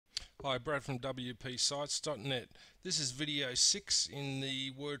Hi, Brad from wpsites.net. This is video 6 in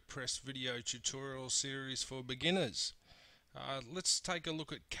the WordPress video tutorial series for beginners. Let's take a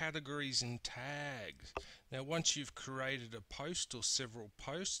look at categories and tags. Now, once you've created a post or several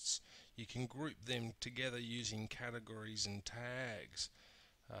posts, you can group them together using categories and tags.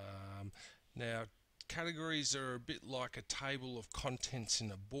 Now, categories are a bit like a table of contents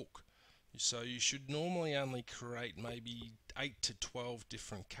in a book. So you should normally only create maybe 8 to 12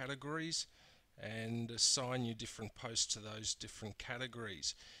 different categories and assign your different posts to those different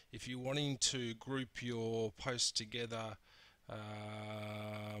categories. If you're wanting to group your posts together,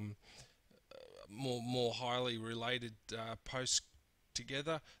 more highly related posts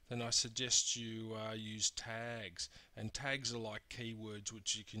together, then I suggest you use tags. And tags are like keywords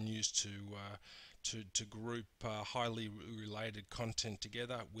which you can use to group highly related content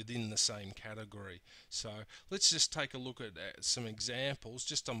together within the same category. So let's just take a look at some examples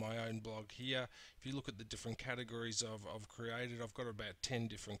just on my own blog here. If you look at the different categories I've created, I've got about 10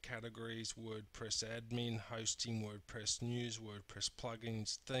 different categories: WordPress admin, hosting, WordPress news, WordPress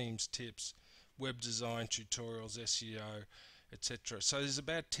plugins, themes, tips, web design, tutorials, SEO, etc. So there's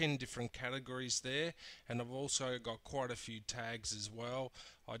about 10 different categories there, and I've also got quite a few tags as well.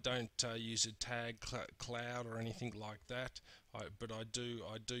 I don't use a tag cloud or anything like that, but I do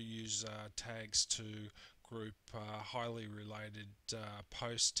use tags to group highly related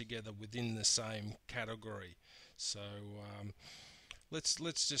posts together within the same category. So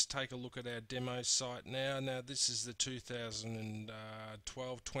let's just take a look at our demo site now. Now this is the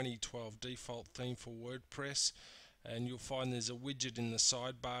 2012 default theme for WordPress, and you'll find there's a widget in the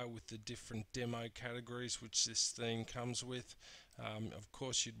sidebar with the different demo categories which this theme comes with. Of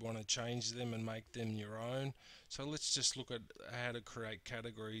course you'd want to change them and make them your own. So let's just look at how to create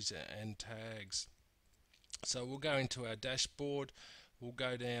categories and tags. So we'll go into our dashboard, we'll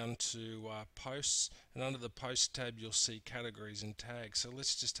go down to posts, and under the post tab you'll see categories and tags. So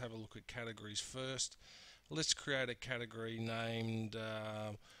let's just have a look at categories first. Let's create a category named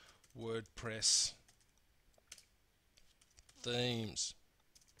WordPress themes.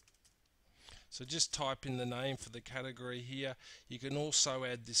 So just type in the name for the category here. You can also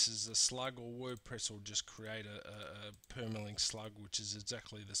add this as a slug, or WordPress will just create a permalink slug which is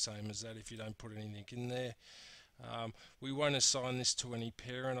exactly the same as that if you don't put anything in there. We won't assign this to any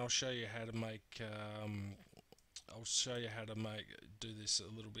parent. I'll show you how to make do this a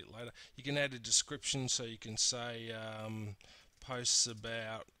little bit later. You can add a description, so you can say posts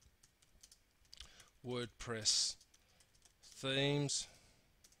about WordPress themes,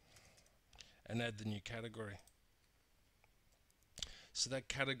 and add the new category. So that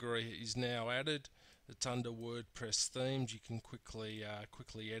category is now added. It's under WordPress themes. You can quickly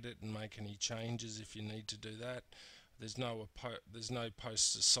edit and make any changes if you need to do that. There's no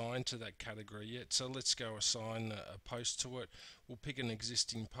posts assigned to that category yet, so let's go assign a post to it. We'll pick an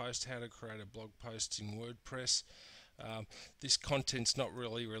existing post, how to create a blog post in WordPress. This content's not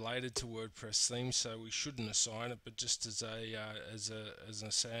really related to WordPress themes, so we shouldn't assign it, but just as an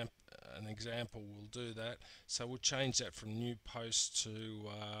example we'll do that. So we'll change that from new post to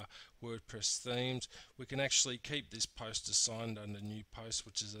WordPress themes. We can actually keep this post assigned under new post,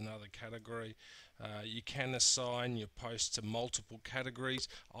 which is another category. You can assign your post to multiple categories.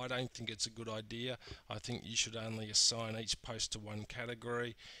 I don't think it's a good idea. I think you should only assign each post to one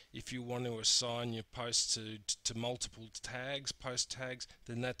category. If you want to assign your post to multiple tags, post tags,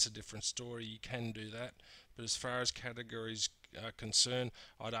 then that's a different story. You can do that, but as far as categories are concerned,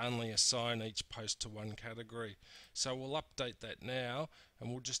 I'd only assign each post to one category. So we'll update that now, and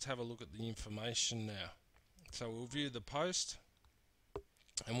we'll just have a look at the information now. So we'll view the post,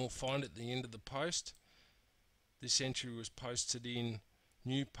 and we'll find at the end of the post this entry was posted in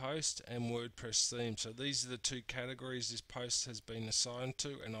new post and WordPress theme. So these are the two categories this post has been assigned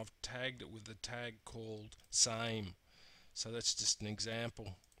to, and I've tagged it with a tag called same. So that's just an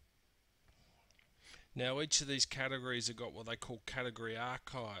example. Now each of these categories have got what they call category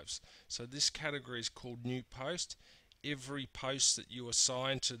archives. So this category is called new post. Every post that you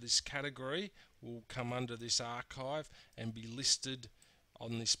assign to this category will come under this archive and be listed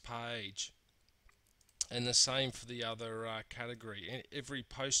on this page. And the same for the other category. Every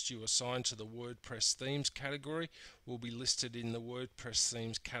post you assign to the WordPress themes category will be listed in the WordPress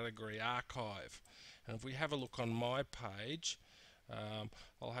themes category archive. And if we have a look on my page,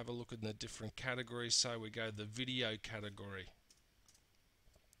 I'll have a look in the different categories. So we go to the video category.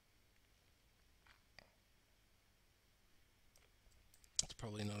 It's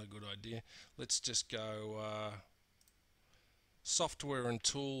probably not a good idea. Let's just go software and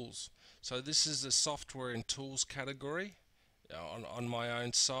tools. So this is the software and tools category. on my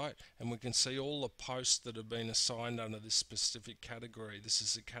own site, and we can see all the posts that have been assigned under this specific category. This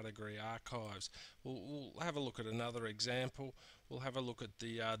is the category archives. We'll have a look at another example. We'll have a look at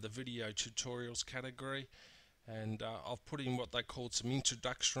the video tutorials category, and I've put in what they called some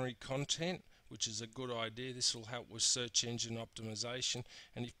introductory content, which is a good idea. This will help with search engine optimization,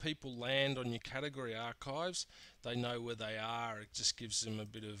 and if people land on your category archives, they know where they are. It just gives them a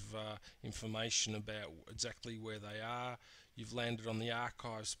bit of information about exactly where they are. You've landed on the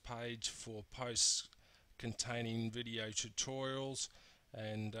archives page for posts containing video tutorials,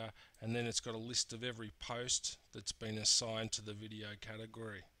 and then it's got a list of every post that's been assigned to the video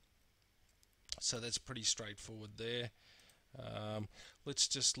category. So that's pretty straightforward there. Let's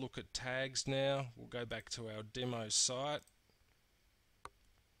just look at tags now. We'll go back to our demo site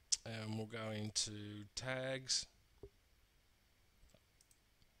and we'll go into tags.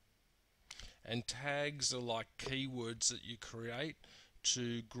 And tags are like keywords that you create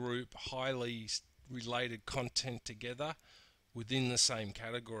to group highly related content together within the same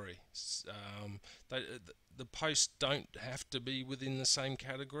category. The posts don't have to be within the same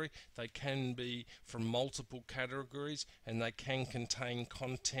category. They can be from multiple categories, and they can contain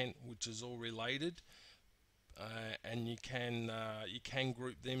content which is all related. And you can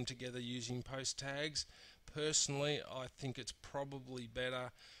group them together using post tags. Personally, I think it's probably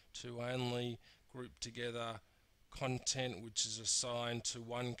better to only group together content which is assigned to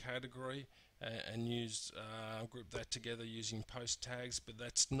one category and group that together using post tags, but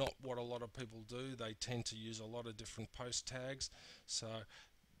that's not what a lot of people do. They tend to use a lot of different post tags. So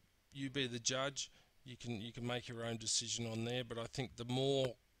you be the judge. You can make your own decision on there, but I think the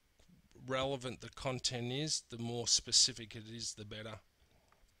more relevant the content is, the more specific it is, the better.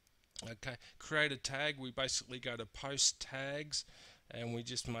 Okay, create a tag. We basically go to post tags and we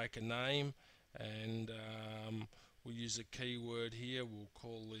just make a name, and we'll use a keyword here. We'll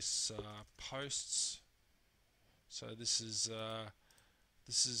call this posts. So this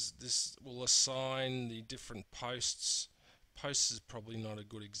will assign the different posts. Posts is probably not a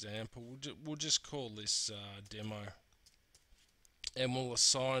good example. We'll just call this demo, and we'll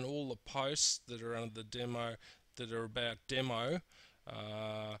assign all the posts that are under the demo that are about demo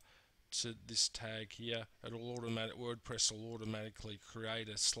to this tag here. WordPress will automatically create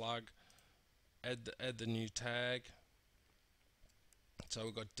a slug, add the new tag. So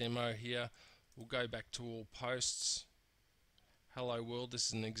we've got demo here. We'll go back to all posts. Hello world, this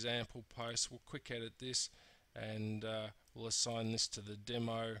is an example post. We'll quick edit this, and we'll assign this to the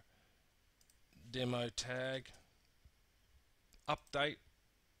demo tag. Update,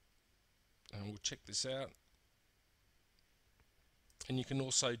 and we'll check this out. And you can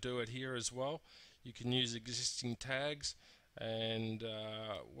also do it here as well. You can use existing tags, and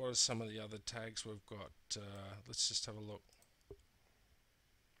what are some of the other tags we've got? Let's just have a look.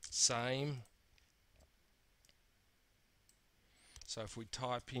 Same. So if we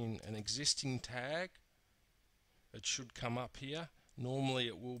type in an existing tag, it should come up here. Normally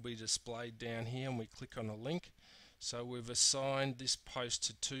it will be displayed down here, and we click on a link. So we've assigned this post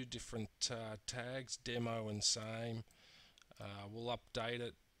to two different tags, demo and same. We'll update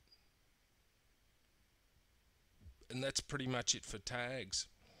it, and that's pretty much it for tags.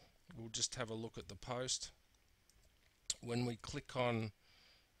 We'll just have a look at the post. When we click on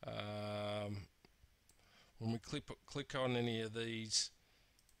any of these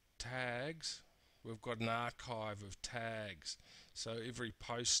tags, we've got an archive of tags. So every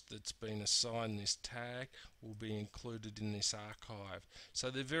post that's been assigned this tag will be included in this archive. So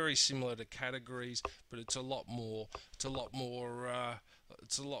they're very similar to categories, but it's a lot more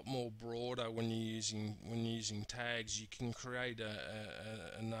broader when you're using tags. You can create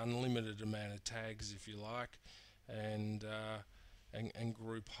an unlimited amount of tags if you like, and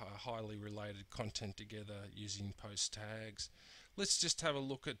group highly related content together using post tags. Let's just have a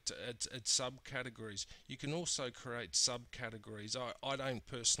look at subcategories. You can also create subcategories. I don't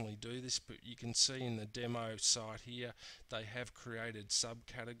personally do this, but you can see in the demo site here they have created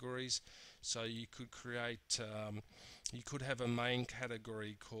subcategories. So you could create, you could have a main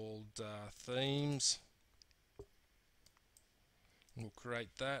category called themes. We'll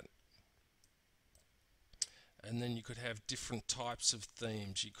create that. And then you could have different types of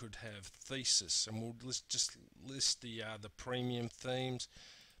themes. You could have thesis, and we'll just list the premium themes.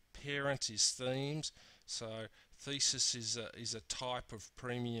 Parent is themes. So thesis is a type of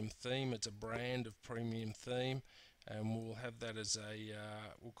premium theme. It's a brand of premium theme, and we'll have that as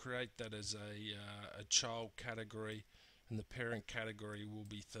we'll create that as a child category, and the parent category will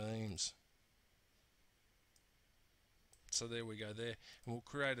be themes. So there we go there, and we'll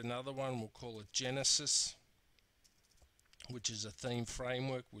create another one. We'll call it Genesis. which is a theme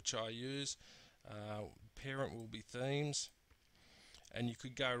framework which I use. Parent will be themes, and you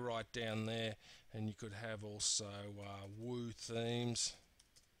could go right down there and you could have also Woo themes,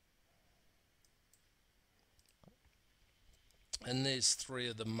 and there's three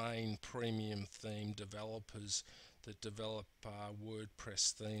of the main premium theme developers that develop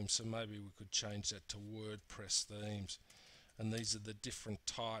WordPress themes, so maybe we could change that to WordPress themes. And these are the different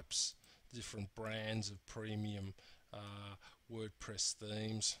types, different brands of premium WordPress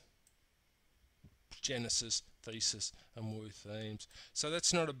themes: Genesis, Thesis, and Woo themes. So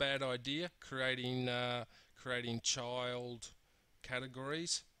that's not a bad idea, creating child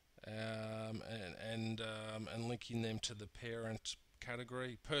categories and linking them to the parent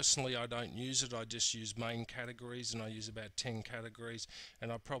category. Personally, I don't use it. I just use main categories, and I use about 10 categories,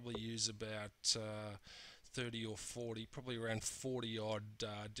 and I probably use about 30 or 40, probably around 40 odd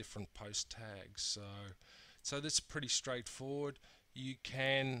different post tags. So that's pretty straightforward. You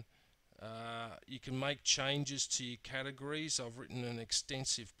can make changes to your categories. I've written an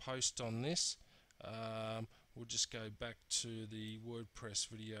extensive post on this. We'll just go back to the WordPress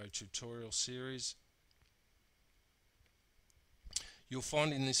video tutorial series. You'll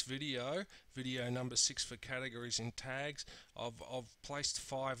find in this video number 6 for categories and tags, I've placed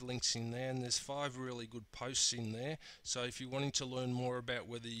 5 links in there, and there's 5 really good posts in there. So if you're wanting to learn more about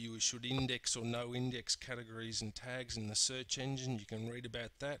whether you should index or no index categories and tags in the search engine, you can read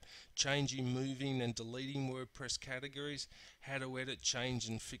about that. Changing, moving and deleting WordPress categories, how to edit, change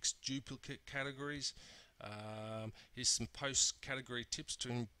and fix duplicate categories. Here's some post category tips to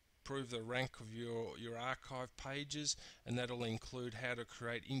improve the rank of your archive pages, and that'll include how to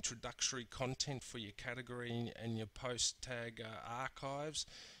create introductory content for your category and your post tag archives,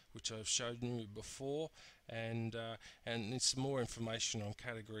 which I've shown you before, and there's some more information on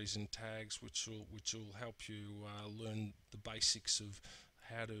categories and tags which will help you learn the basics of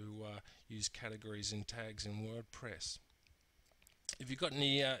how to use categories and tags in WordPress. If you've got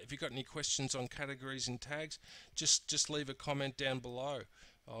any questions on categories and tags, just leave a comment down below.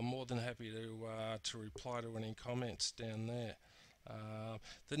 I'm more than happy to reply to any comments down there.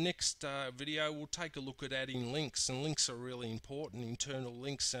 The next video we'll take a look at adding links, and links are really important, internal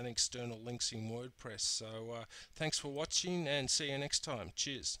links and external links in WordPress. So thanks for watching, and see you next time.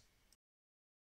 Cheers.